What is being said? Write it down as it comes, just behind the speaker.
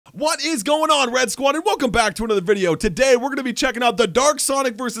What is going on, Red Squad, and welcome back to another video. Today, we're going to be checking out the Dark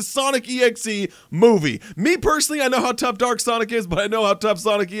Sonic vs. Sonic.Exe movie. Me, personally, I know how tough Dark Sonic is, but I know how tough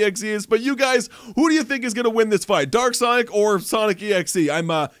Sonic.Exe is. But you guys, who do you think is going to win this fight? Dark Sonic or Sonic.Exe?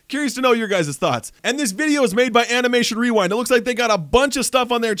 I'm curious to know your guys' thoughts. And this video is made by Animation Rewind. It looks like they got a bunch of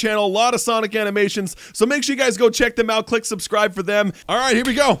stuff on their channel, a lot of Sonic animations. So make sure you guys go check them out. Click subscribe for them. All right, here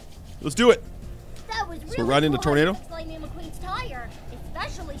we go. Let's do it. That was really so we're riding into Tornado? Lightning McQueen's tire,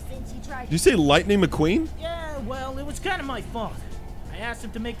 especially since he tried. Did you say Lightning McQueen? Yeah, well, it was kind of my fault. I asked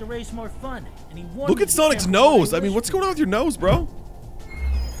him to make the race more fun, and he wanted. Look at Sonic's nose. I mean, what's going on with your nose, bro?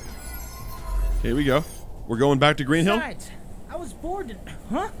 Here we go. We're going back to Green Hill. Besides, I was bored. And,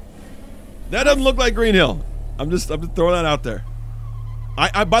 huh? That doesn't look like Green Hill. I'm just throwing that out there.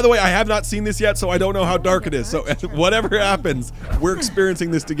 By the way, I have not seen this yet, so I don't know how dark it is. So whatever happens, we're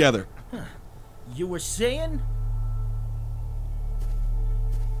experiencing this together. You were saying?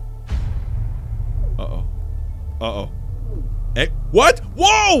 Uh-oh. Uh-oh. What?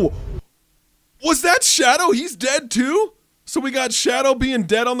 Whoa! Was that Shadow? He's dead too? So we got Shadow being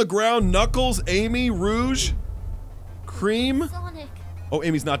dead on the ground, Knuckles, Amy, Rouge, Cream. Sonic. Oh,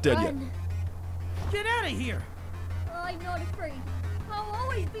 Amy's not dead yet. Get out of here! I'm not afraid. I'll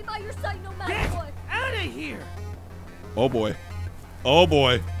always be by your side no matter Get what. out of here! Oh boy. Oh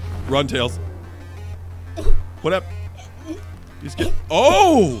boy. Run, Tails. What up? He's getting.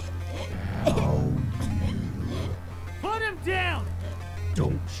 Oh! Put him down!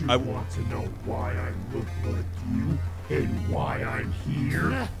 Don't you want to know why I look like you and why I'm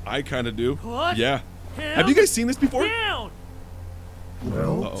here? I kind of do. Put Yeah. him Have you guys seen this before? down!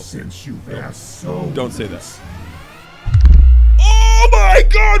 Well, since you've asked so. Don't say that. Oh my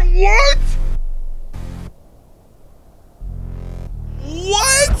God! What?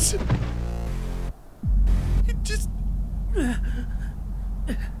 What?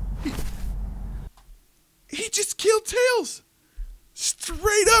 He just killed Tails.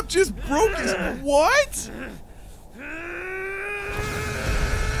 Straight up just broke his. What?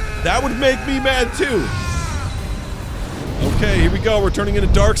 That would make me mad too. Okay, here we go. We're turning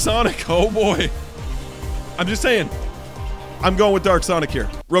into Dark Sonic. Oh boy. I'm just saying. I'm going with Dark Sonic here.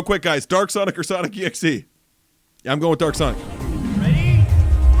 Real quick, guys. Dark Sonic or Sonic.Exe? Yeah, I'm going with Dark Sonic. Ready?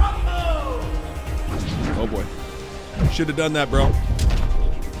 Rumble! Oh boy. Should have done that, bro.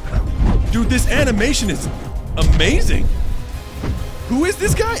 Dude, this animation is amazing. Who is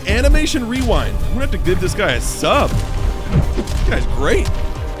this guy? Animation Rewind. I'm gonna have to give this guy a sub. This guy's great.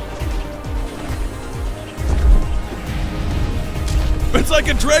 It's like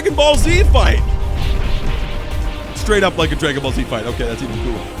a Dragon Ball Z fight. Straight up like a Dragon Ball Z fight. Okay, that's even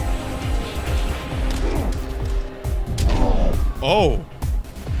cooler. Oh.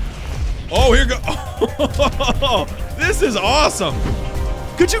 Oh, here go. Oh, this is awesome.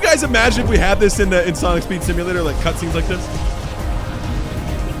 Could you guys imagine if we had this in Sonic Speed Simulator, like cutscenes like this?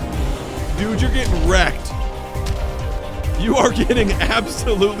 Dude, you're getting wrecked. You are getting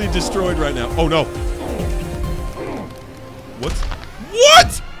absolutely destroyed right now. Oh no. What?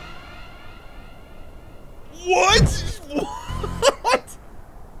 What? What? What?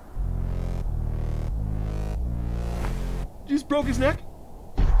 You just broke his neck?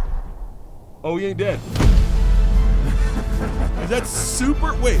 Oh, he ain't dead. Is that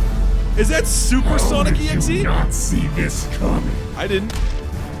super? Wait, is that Super Sonic.Exe? Did you not see this coming? I didn't.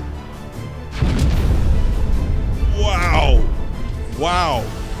 Wow. Wow.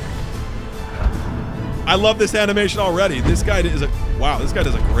 I love this animation already. This guy is a wow. This guy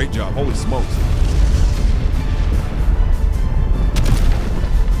does a great job. Holy smokes.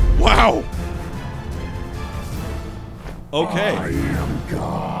 Wow. Okay. I am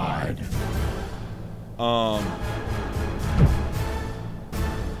God.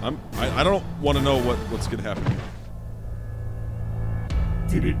 I don't want to know what's gonna happen here.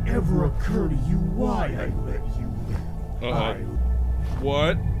 Did it ever occur to you why I let you live?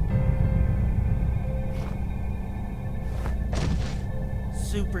 What?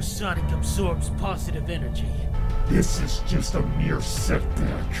 Supersonic absorbs positive energy. This is just a mere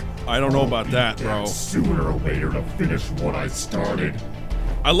setback. I don't know about that, bro. Sooner or later to finish what I started.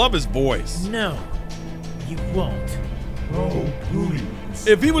 I love his voice. No, you won't. Oh, please.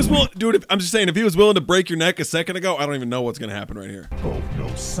 If he was willing, dude, I'm just saying, if he was willing to break your neck a second ago, I don't even know what's gonna happen right here. Both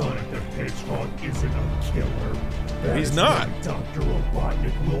know Sonic the Hedgehog isn't a killer. That He's is not. why Dr.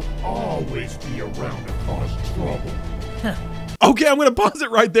 Robotnik will always be around to cause trouble. Okay, I'm gonna pause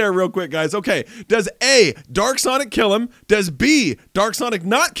it right there real quick, guys. Okay, does A, Dark Sonic kill him? Does B, Dark Sonic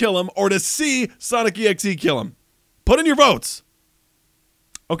not kill him? Or does C, Sonic.Exe kill him? Put in your votes.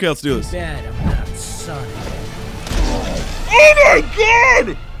 Okay, let's do this. Bad I'm not Sonic. Oh my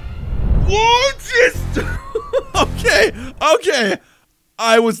God! What? Just okay.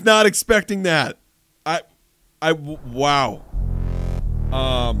 I was not expecting that. Wow.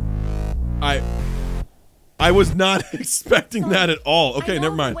 I was not expecting that at all. Okay,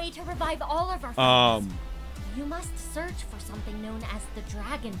 never mind. Way to revive all of our friends. You must search for something known as the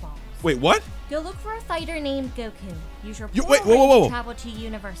Dragon Balls. Wait, what? Go look for a fighter named Goku. Use your wait, whoa. to travel to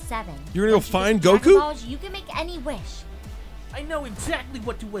Universe 7. You're gonna go find Dragon Goku? Balls, you can make any wish. I know exactly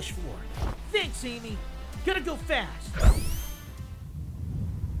what to wish for. Thanks, Amy. Gotta go fast.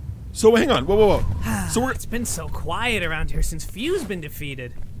 So hang on, whoa. So It's been so quiet around here since Few's been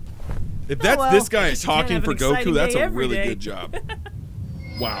defeated. if that's well, this guy guess you can't talking have for an Goku, exciting that's day a every really day. good job.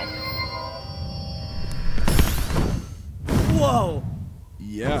 Wow. Whoa!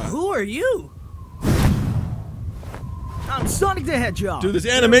 Yeah. Who are you? I'm Sonic the Hedgehog. Dude, this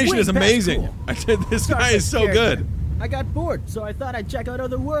animation Wait, is that's amazing. cool. This guy is so good. I got bored, so I thought I'd check out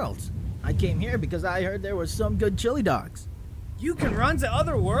other worlds. I came here because I heard there was some good chili dogs. You can run to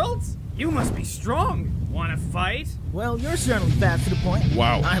other worlds? You must be strong. Wanna fight? Well, you're certainly fast to the point.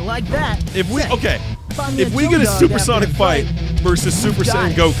 Wow. I like that. If we Say, okay, find me if a we chili get a dog supersonic after the fight versus Super got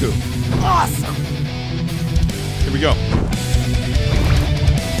Saiyan it. Goku, Awesome! here we go.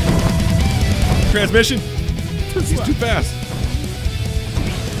 Transmission. He's too fast.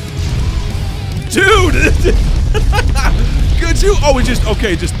 Dude! Could you? Oh, we just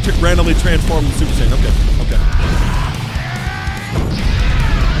randomly transformed the Super Saiyan. Okay.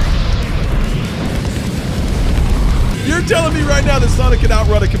 You're telling me right now that Sonic can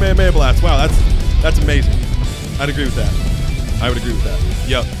outrun a Kamehameha Blast. Wow, that's amazing. I'd agree with that. I would agree with that.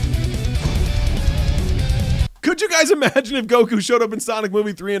 Yep. Could you guys imagine if Goku showed up in Sonic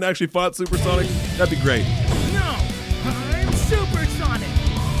Movie 3 and actually fought Super Sonic? That'd be great. No, I'm Super Sonic.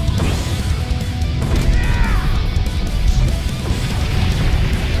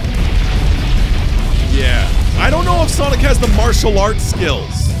 Yeah. I don't know if Sonic has the martial arts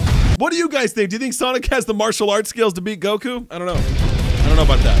skills. What do you guys think? Do you think Sonic has the martial arts skills to beat Goku? I don't know. I don't know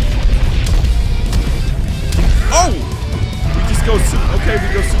about that. Oh! We just go, okay,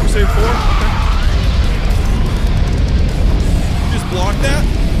 we go Super Saiyan 4. Okay. Just blocked that?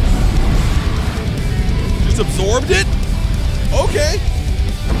 Just absorbed it? Okay.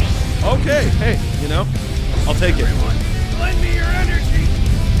 Okay, hey, you know, I'll take it. Lend me your energy.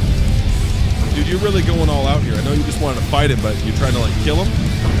 Dude, you're really going all out here. I know you just wanted to fight it, but you're trying to, like, kill him?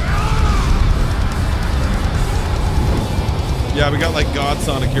 Yeah, we got, like, God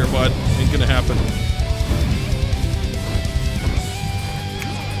Sonic here, bud. Ain't gonna happen.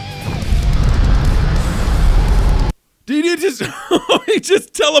 Did he just... he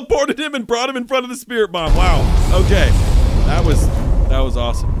just teleported him and brought him in front of the Spirit Bomb. Wow. Okay. That was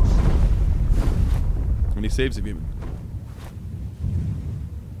awesome. And he saves him even.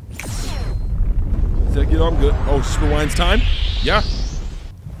 Is that good? I'm good. Oh, just rewinds time? Yeah.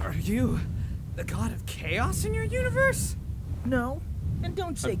 Are you the god of chaos in your universe? No, and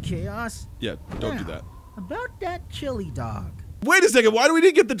don't say chaos. Yeah, don't do Now, that. About that chili dog. Wait a second, why do we need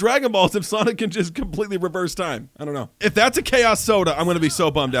to get the Dragon Balls if Sonic can just completely reverse time? I don't know. If that's a Chaos Soda, I'm gonna be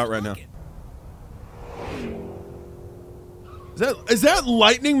so bummed out right now. Is that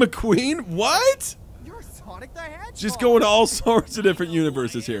Lightning McQueen? What? You're Sonic the Hedgehog. Just going to all sorts of different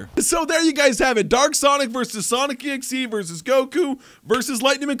universes here. So there you guys have it. Dark Sonic versus Sonic.Exe versus Goku versus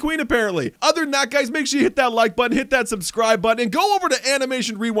Lightning McQueen apparently. Other than that, guys, make sure you hit that like button, hit that subscribe button, and go over to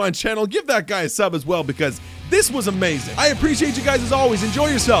Animation Rewind channel. Give that guy a sub as well because this was amazing. I appreciate you guys as always. Enjoy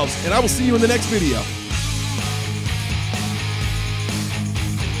yourselves, and I will see you in the next video.